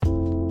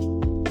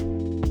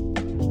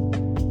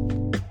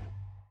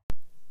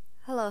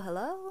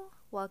Hello.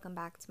 Welcome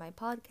back to my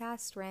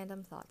podcast,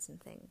 Random Thoughts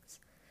and Things.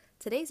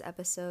 Today's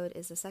episode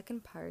is the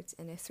second part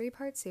in a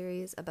 3-part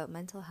series about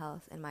mental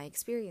health and my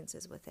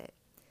experiences with it.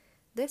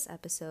 This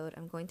episode,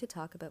 I'm going to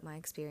talk about my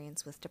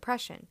experience with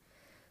depression.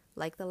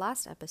 Like the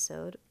last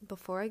episode,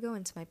 before I go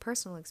into my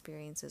personal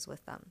experiences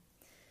with them,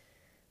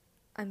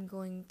 I'm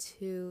going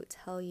to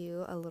tell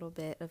you a little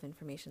bit of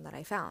information that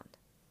I found.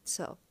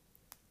 So,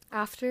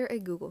 after a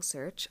Google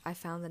search, I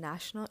found the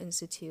National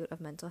Institute of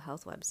Mental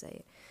Health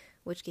website,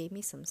 which gave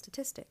me some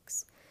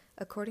statistics.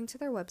 According to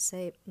their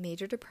website,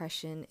 major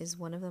depression is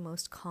one of the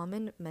most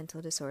common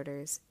mental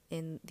disorders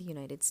in the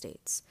United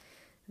States.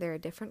 There are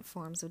different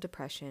forms of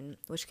depression,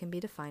 which can be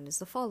defined as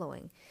the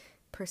following: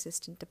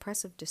 persistent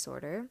depressive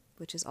disorder,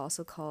 which is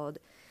also called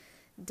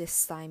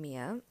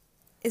dysthymia,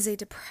 is a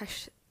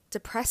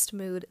depressed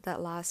mood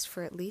that lasts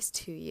for at least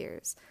 2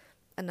 years.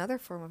 Another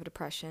form of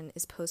depression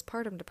is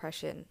postpartum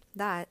depression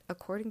that,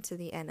 according to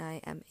the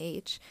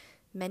NIMH,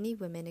 many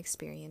women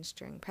experience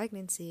during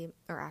pregnancy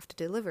or after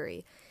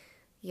delivery.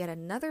 Yet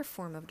another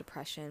form of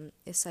depression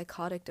is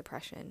psychotic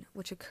depression,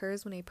 which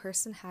occurs when a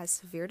person has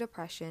severe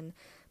depression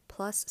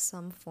plus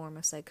some form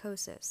of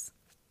psychosis.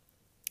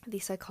 The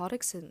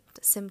psychotic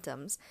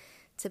symptoms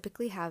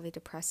typically have a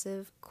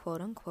depressive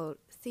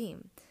quote-unquote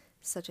theme,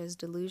 such as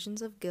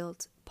delusions of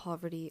guilt,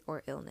 poverty,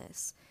 or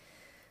illness.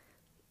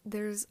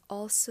 There's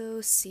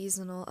also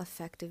seasonal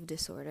affective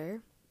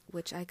disorder,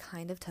 which I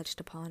kind of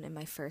touched upon in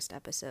my first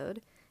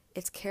episode.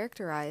 It's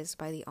characterized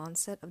by the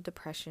onset of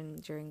depression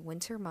during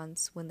winter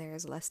months when there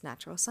is less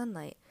natural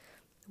sunlight.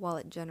 While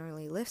it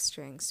generally lifts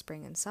during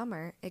spring and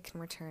summer, it can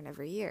return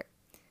every year.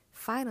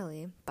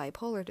 Finally,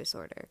 bipolar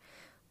disorder,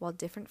 while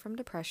different from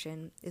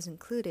depression, is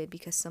included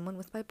because someone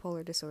with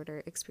bipolar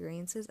disorder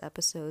experiences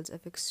episodes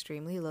of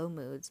extremely low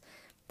moods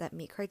that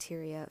meet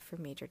criteria for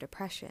major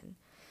depression.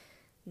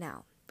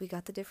 Now, we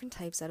got the different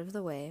types out of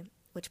the way,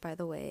 which, by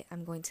the way,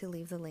 I'm going to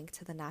leave the link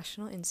to the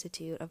National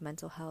Institute of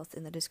Mental Health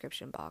in the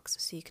description box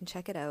so you can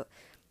check it out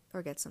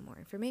or get some more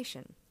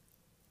information.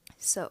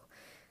 So,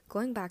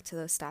 going back to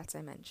those stats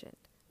I mentioned,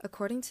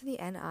 according to the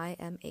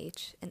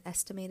NIMH, an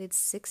estimated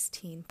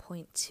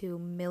 16.2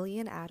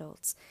 million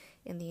adults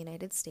in the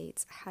United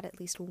States had at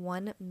least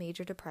one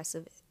major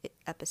depressive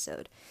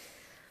episode.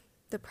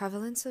 The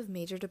prevalence of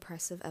major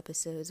depressive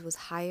episodes was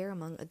higher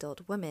among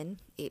adult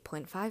women,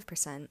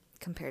 8.5%,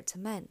 compared to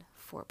men,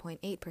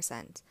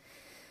 4.8%.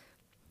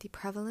 The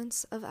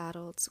prevalence of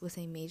adults with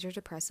a major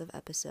depressive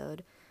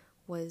episode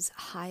was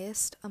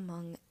highest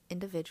among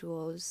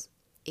individuals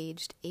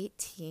aged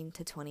 18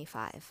 to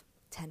 25,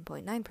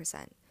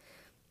 10.9%.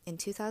 In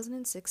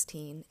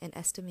 2016, an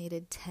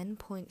estimated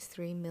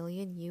 10.3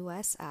 million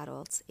U.S.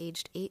 adults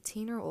aged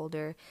 18 or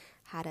older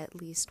had at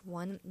least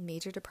one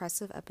major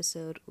depressive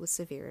episode with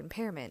severe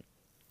impairment.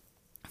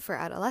 For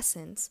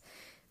adolescents,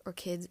 or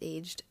kids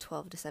aged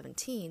 12 to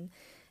 17,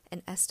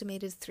 an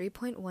estimated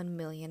 3.1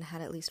 million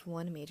had at least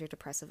one major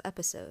depressive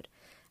episode.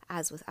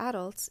 As with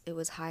adults, it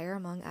was higher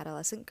among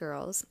adolescent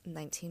girls,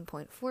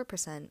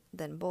 19.4%,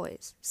 than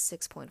boys,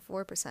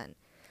 6.4%.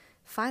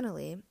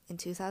 Finally, in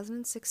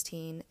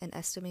 2016, an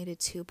estimated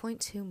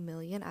 2.2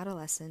 million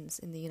adolescents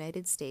in the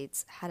United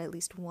States had at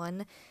least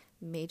one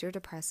major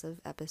depressive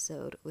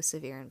episode with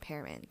severe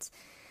impairment.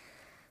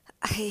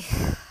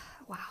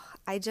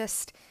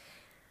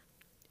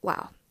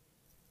 Wow.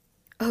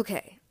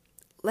 Okay,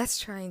 let's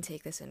try and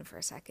take this in for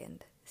a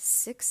second.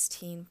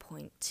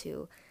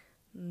 16.2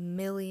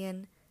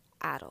 million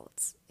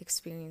adults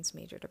experience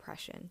major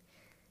depression,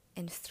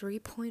 and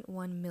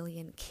 3.1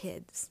 million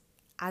kids,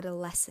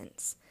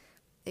 adolescents,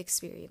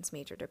 experience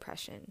major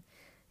depression.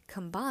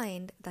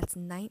 Combined, that's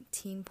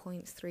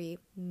 19.3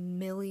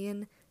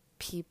 million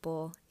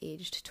people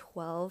aged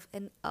 12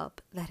 and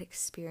up that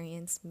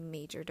experience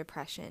major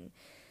depression.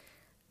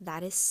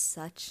 That is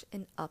such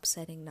an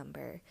upsetting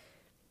number.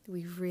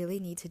 We really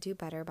need to do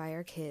better by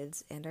our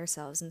kids and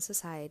ourselves in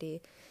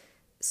society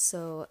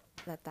so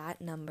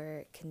that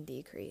number can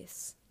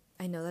decrease.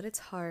 I know that it's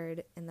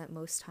hard and that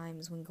most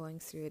times when going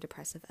through a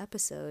depressive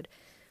episode,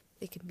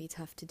 it can be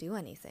tough to do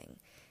anything,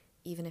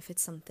 even if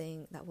it's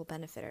something that will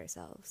benefit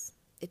ourselves.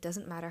 It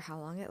doesn't matter how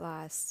long it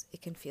lasts,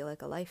 it can feel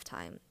like a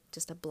lifetime,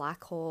 just a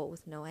black hole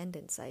with no end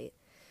in sight.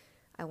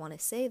 I want to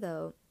say,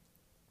 though,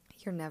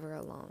 you're never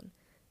alone.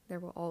 There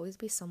will always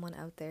be someone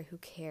out there who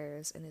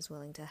cares and is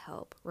willing to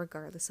help,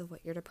 regardless of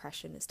what your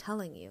depression is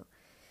telling you.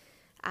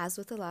 As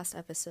with the last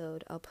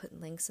episode, I'll put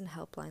links and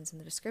helplines in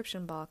the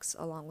description box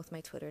along with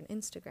my Twitter and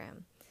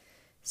Instagram.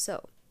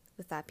 So,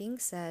 with that being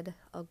said,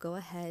 I'll go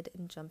ahead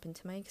and jump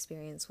into my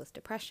experience with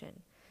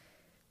depression.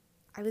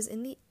 I was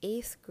in the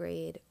 8th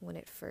grade when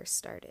it first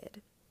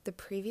started. The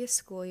previous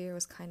school year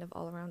was kind of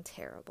all around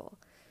terrible.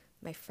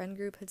 My friend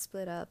group had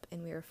split up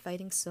and we were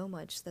fighting so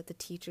much that the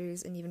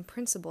teachers and even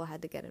principal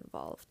had to get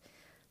involved.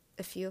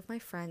 A few of my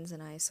friends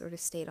and I sort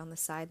of stayed on the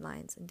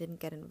sidelines and didn't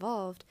get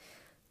involved,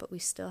 but we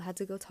still had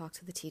to go talk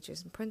to the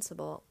teachers and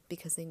principal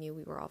because they knew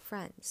we were all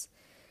friends.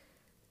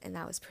 And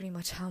that was pretty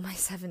much how my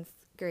 7th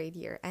grade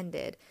year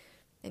ended.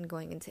 And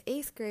going into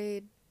 8th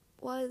grade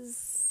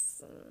was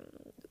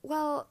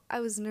well, I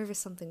was nervous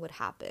something would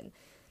happen,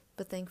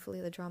 but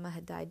thankfully the drama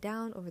had died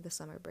down over the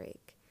summer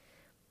break.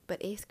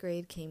 But 8th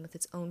grade came with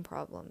its own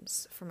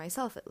problems, for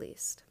myself at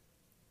least.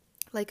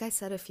 Like I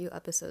said a few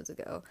episodes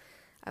ago,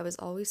 I was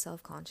always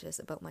self-conscious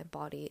about my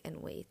body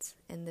and weight,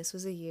 and this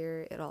was a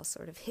year it all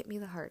sort of hit me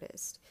the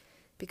hardest.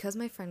 Because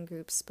my friend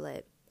group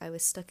split, I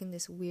was stuck in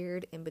this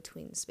weird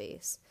in-between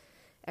space.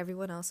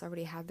 Everyone else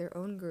already had their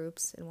own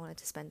groups and wanted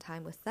to spend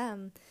time with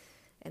them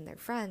and their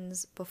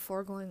friends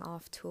before going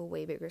off to a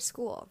way bigger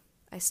school.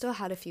 I still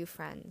had a few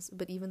friends,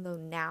 but even though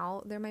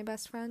now they're my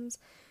best friends,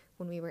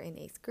 when we were in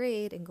 8th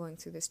grade and going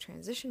through this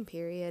transition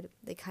period,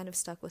 they kind of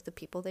stuck with the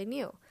people they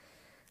knew.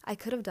 I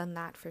could have done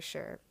that for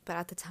sure, but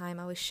at the time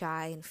I was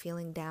shy and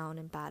feeling down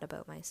and bad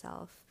about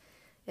myself.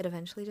 It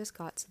eventually just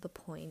got to the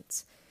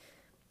point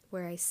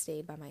where I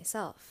stayed by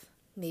myself.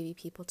 Maybe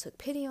people took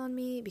pity on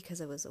me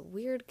because I was a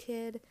weird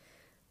kid,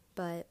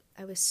 but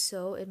I was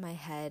so in my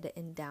head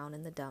and down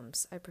in the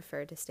dumps, I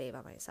preferred to stay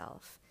by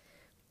myself.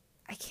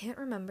 I can't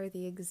remember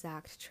the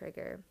exact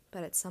trigger,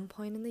 but at some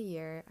point in the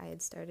year, I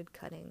had started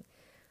cutting.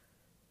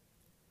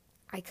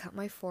 I cut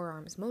my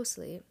forearms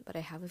mostly, but I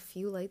have a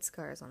few light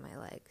scars on my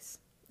legs.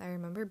 I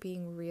remember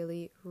being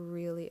really,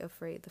 really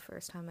afraid the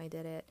first time I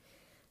did it,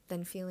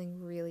 then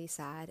feeling really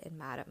sad and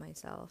mad at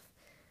myself.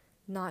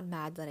 Not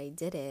mad that I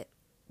did it,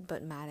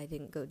 but mad I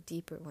didn't go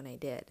deeper when I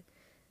did.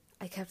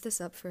 I kept this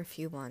up for a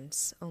few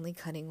months, only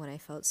cutting when I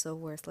felt so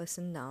worthless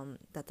and numb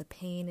that the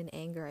pain and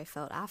anger I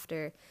felt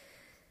after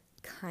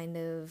kind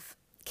of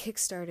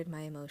kick-started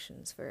my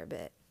emotions for a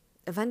bit.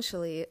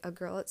 Eventually, a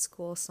girl at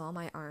school saw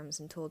my arms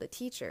and told a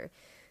teacher,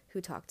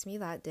 who talked to me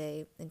that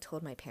day and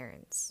told my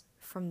parents.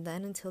 From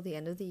then until the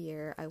end of the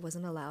year, I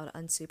wasn't allowed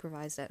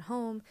unsupervised at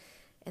home,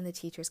 and the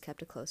teachers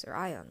kept a closer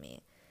eye on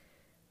me.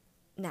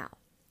 Now,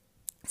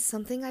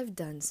 something I've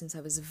done since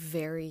I was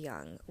very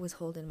young was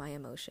hold in my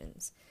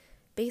emotions.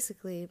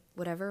 Basically,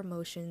 whatever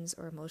emotions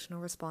or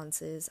emotional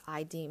responses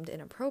I deemed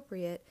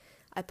inappropriate,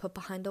 I put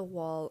behind a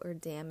wall or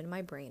dam in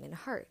my brain and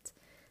heart.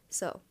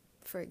 So,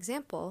 for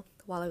example,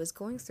 while I was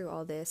going through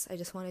all this, I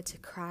just wanted to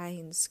cry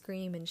and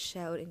scream and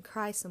shout and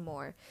cry some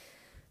more.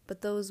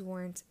 But those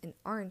weren't and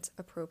aren't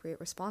appropriate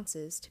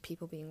responses to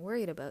people being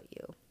worried about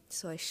you.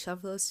 So I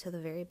shoved those to the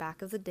very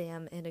back of the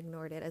dam and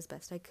ignored it as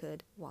best I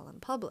could while in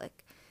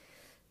public.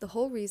 The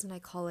whole reason I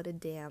call it a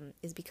dam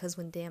is because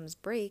when dams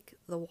break,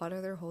 the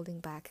water they're holding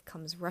back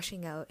comes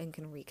rushing out and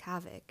can wreak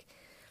havoc.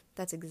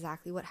 That's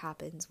exactly what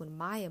happens when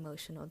my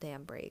emotional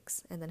dam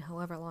breaks, and then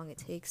however long it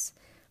takes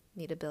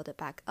me to build it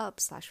back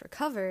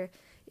up/recover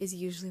is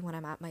usually when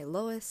I'm at my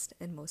lowest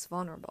and most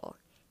vulnerable.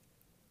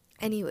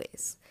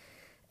 Anyways,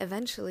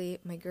 eventually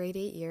my grade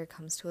 8 year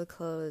comes to a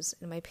close,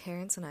 and my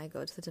parents and I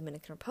go to the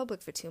Dominican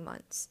Republic for 2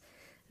 months.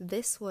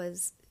 This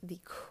was the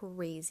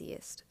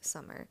craziest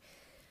summer.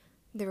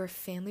 There were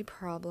family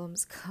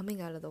problems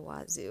coming out of the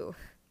wazoo.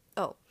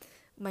 Oh,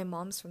 my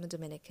mom's from the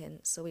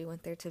Dominican, so we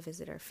went there to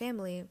visit our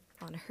family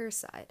on her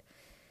side,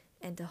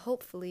 and to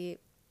hopefully,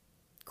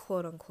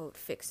 quote-unquote,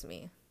 fix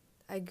me.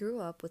 I grew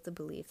up with the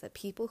belief that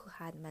people who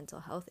had mental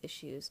health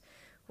issues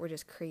were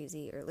just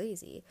crazy or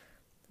lazy.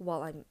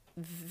 While I'm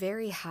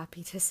very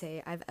happy to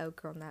say I've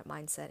outgrown that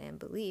mindset and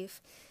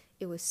belief,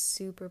 it was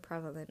super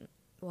prevalent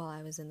while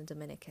I was in the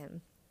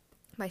Dominican.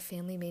 My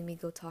family made me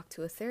go talk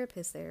to a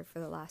therapist there for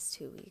the last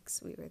 2 weeks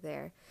we were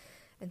there.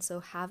 And so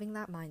having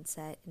that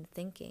mindset and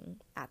thinking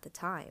at the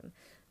time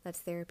that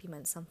therapy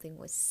meant something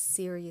was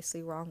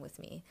seriously wrong with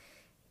me,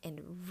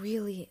 and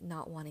really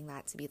not wanting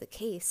that to be the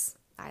case,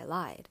 I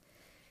lied.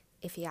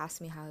 If he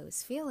asked me how I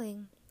was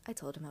feeling, I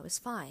told him I was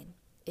fine.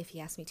 If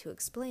he asked me to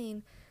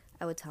explain,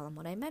 I would tell him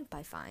what I meant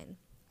by fine.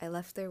 I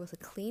left there with a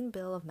clean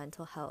bill of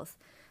mental health,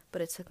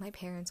 but it took my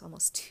parents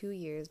almost 2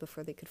 years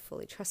before they could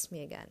fully trust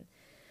me again.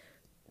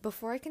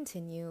 Before I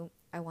continue,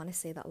 I want to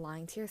say that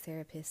lying to your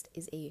therapist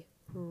is a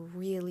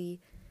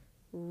really,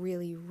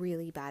 really,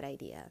 really bad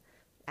idea.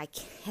 I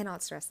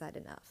cannot stress that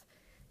enough.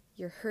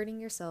 You're hurting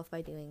yourself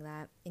by doing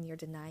that, and you're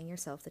denying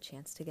yourself the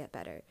chance to get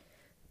better.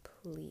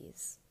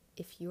 Please,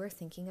 if you are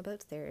thinking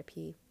about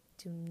therapy,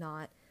 do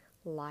not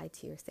lie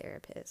to your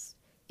therapist.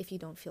 If you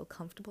don't feel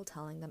comfortable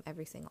telling them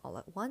everything all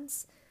at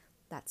once,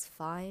 that's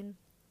fine,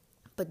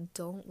 but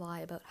don't lie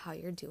about how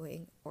you're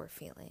doing or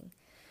feeling.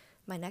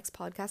 My next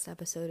podcast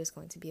episode is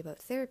going to be about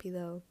therapy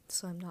though,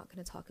 so I'm not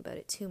going to talk about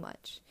it too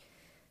much.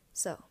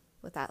 So,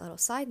 with that little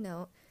side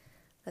note,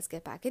 let's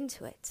get back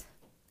into it.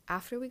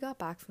 After we got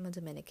back from the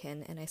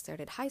Dominican and I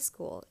started high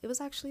school, it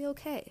was actually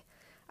okay.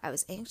 I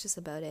was anxious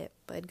about it,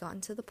 but had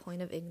gotten to the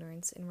point of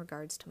ignorance in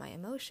regards to my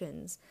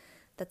emotions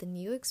that the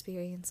new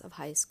experience of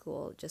high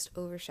school just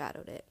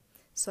overshadowed it,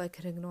 so I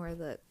could ignore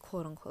the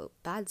quote-unquote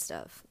bad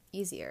stuff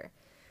easier.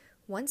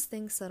 Once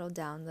things settled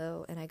down,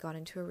 though, and I got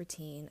into a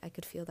routine, I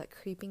could feel that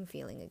creeping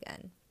feeling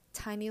again.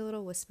 Tiny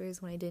little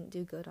whispers when I didn't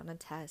do good on a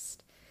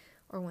test,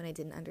 or when I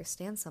didn't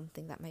understand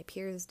something that my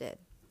peers did.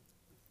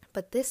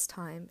 But this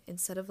time,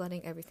 instead of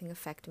letting everything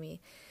affect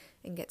me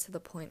and get to the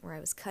point where I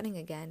was cutting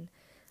again,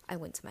 I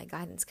went to my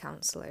guidance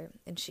counselor,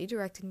 and she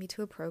directed me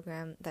to a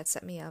program that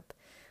set me up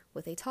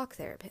with a talk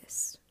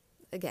therapist.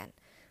 again,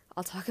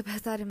 I'll talk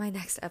about that in my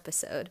next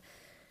episode.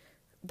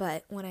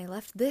 But when I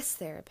left this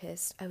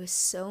therapist, I was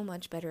so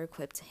much better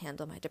equipped to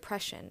handle my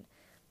depression.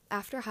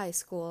 After high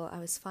school, I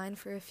was fine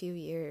for a few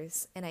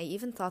years, and I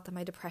even thought that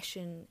my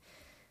depression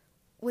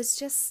was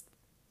just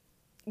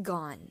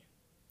gone,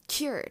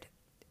 cured,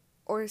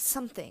 or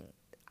something.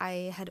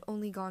 I had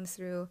only gone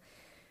through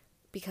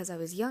because I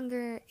was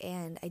younger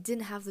and I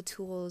didn't have the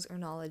tools or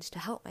knowledge to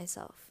help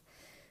myself.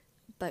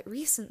 But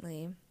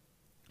recently,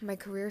 my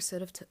career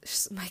sort of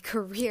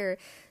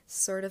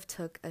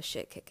took a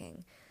shit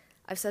kicking.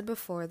 I've said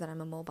before that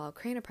I'm a mobile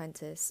crane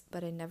apprentice,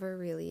 but I never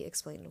really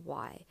explained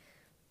why.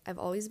 I've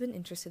always been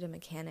interested in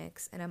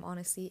mechanics, and I'm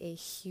honestly a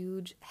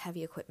huge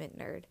heavy equipment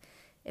nerd.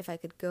 If I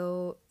could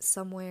go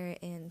somewhere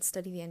and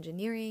study the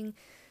engineering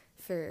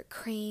for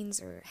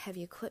cranes or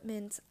heavy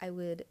equipment, I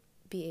would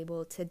be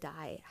able to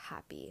die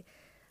happy.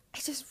 I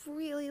just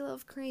really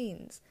love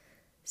cranes.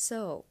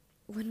 So,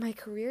 when my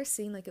career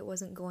seemed like it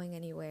wasn't going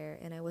anywhere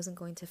and I wasn't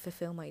going to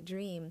fulfill my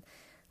dream,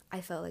 I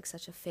felt like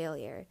such a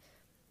failure.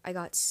 I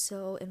got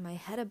so in my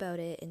head about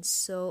it and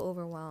so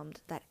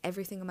overwhelmed that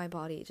everything in my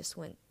body just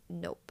went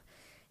nope.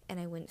 And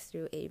I went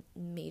through a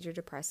major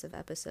depressive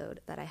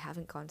episode that I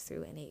haven't gone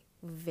through in a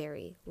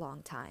very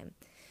long time.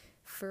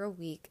 For a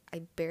week,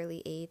 I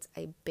barely ate,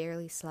 I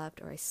barely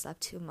slept, or I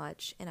slept too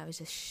much, and I was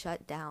just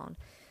shut down.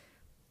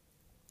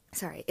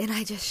 And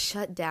I just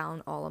shut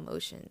down all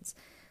emotions.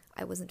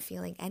 I wasn't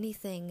feeling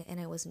anything, and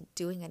I wasn't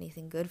doing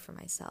anything good for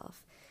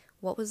myself.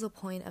 What was the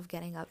point of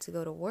getting up to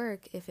go to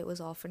work if it was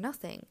all for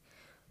nothing?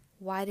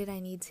 Why did I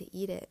need to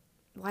eat it?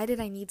 Why did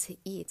I need to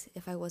eat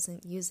if I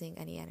wasn't using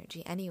any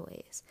energy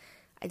anyways?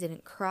 I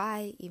didn't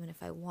cry even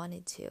if I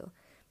wanted to.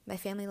 My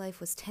family life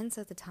was tense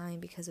at the time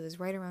because it was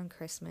right around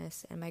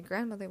Christmas, and my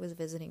grandmother was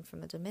visiting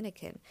from the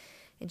Dominican,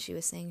 and she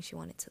was saying she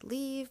wanted to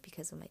leave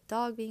because of my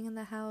dog being in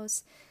the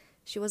house.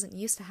 She wasn't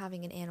used to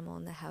having an animal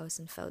in the house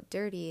and felt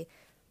dirty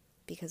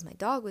because my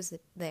dog was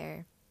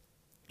there,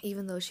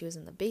 even though she was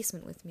in the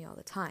basement with me all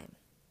the time.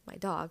 My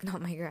dog,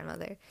 not my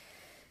grandmother.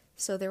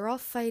 So they were all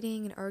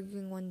fighting and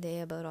arguing one day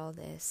about all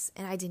this,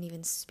 and I didn't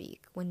even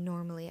speak, when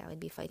normally I would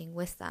be fighting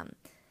with them.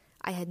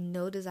 I had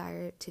no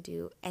desire to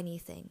do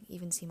anything,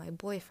 even see my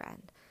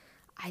boyfriend.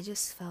 I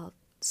just felt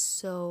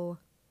so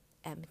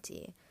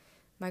empty.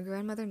 My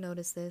grandmother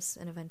noticed this,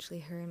 and eventually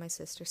her and my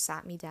sister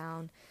sat me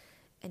down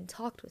and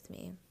talked with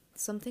me.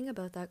 Something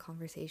about that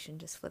conversation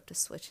just flipped a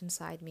switch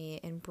inside me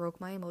and broke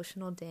my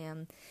emotional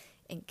dam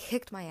and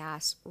kicked my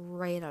ass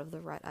right out of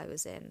the rut I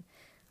was in.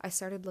 I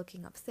started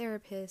looking up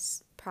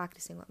therapists,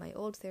 practicing what my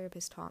old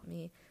therapist taught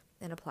me,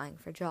 and applying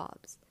for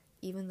jobs.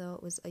 Even though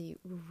it was a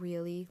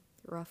really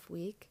rough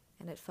week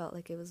and it felt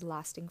like it was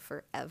lasting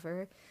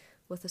forever,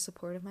 with the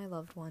support of my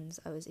loved ones,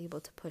 I was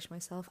able to push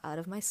myself out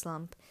of my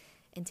slump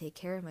and take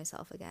care of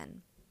myself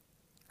again.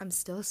 I'm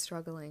still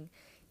struggling,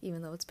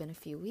 even though it's been a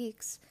few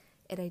weeks,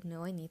 and I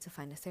know I need to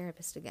find a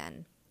therapist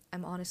again.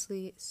 I'm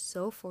honestly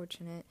so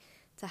fortunate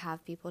to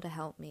have people to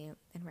help me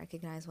and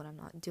recognize when I'm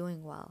not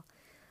doing well.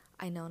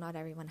 I know not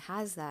everyone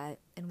has that,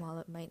 and while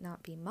it might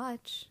not be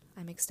much,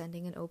 I'm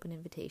extending an open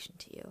invitation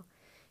to you.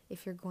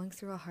 If you're going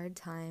through a hard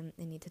time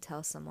and need to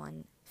tell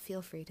someone,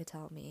 feel free to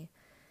tell me.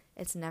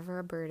 It's never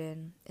a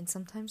burden, and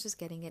sometimes just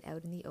getting it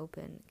out in the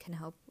open can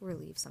help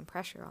relieve some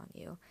pressure on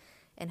you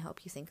and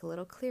help you think a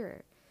little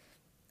clearer.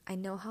 I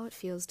know how it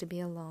feels to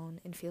be alone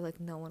and feel like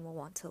no one will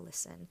want to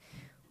listen,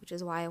 which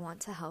is why I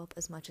want to help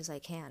as much as I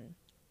can.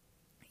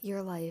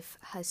 Your life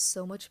has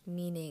so much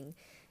meaning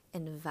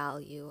and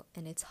value,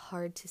 and it's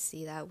hard to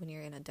see that when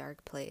you're in a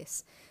dark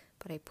place,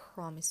 but I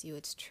promise you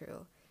it's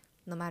true.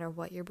 No matter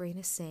what your brain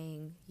is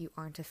saying, you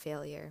aren't a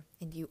failure,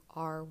 and you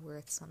are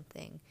worth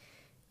something.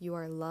 You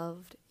are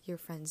loved, your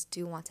friends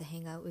do want to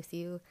hang out with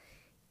you,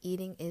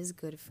 eating is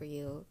good for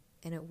you,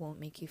 and it won't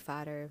make you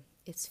fatter.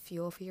 It's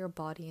fuel for your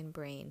body and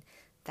brain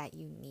that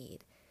you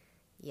need.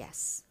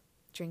 Yes,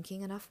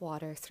 drinking enough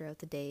water throughout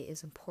the day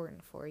is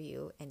important for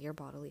you and your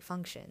bodily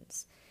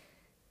functions.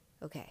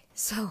 Okay,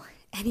 so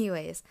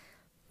anyways,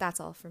 that's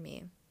all for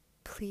me.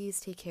 Please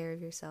take care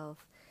of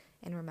yourself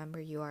and remember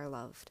you are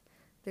loved.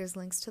 There's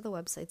links to the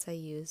websites I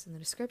use in the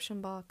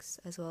description box,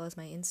 as well as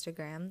my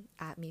Instagram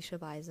at Misha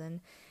Bison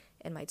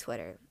and my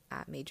Twitter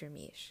at Major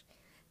Mish.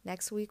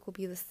 Next week will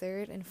be the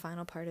third and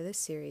final part of this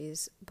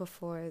series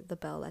before the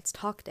Bell Let's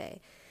Talk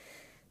Day.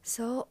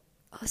 So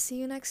I'll see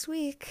you next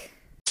week.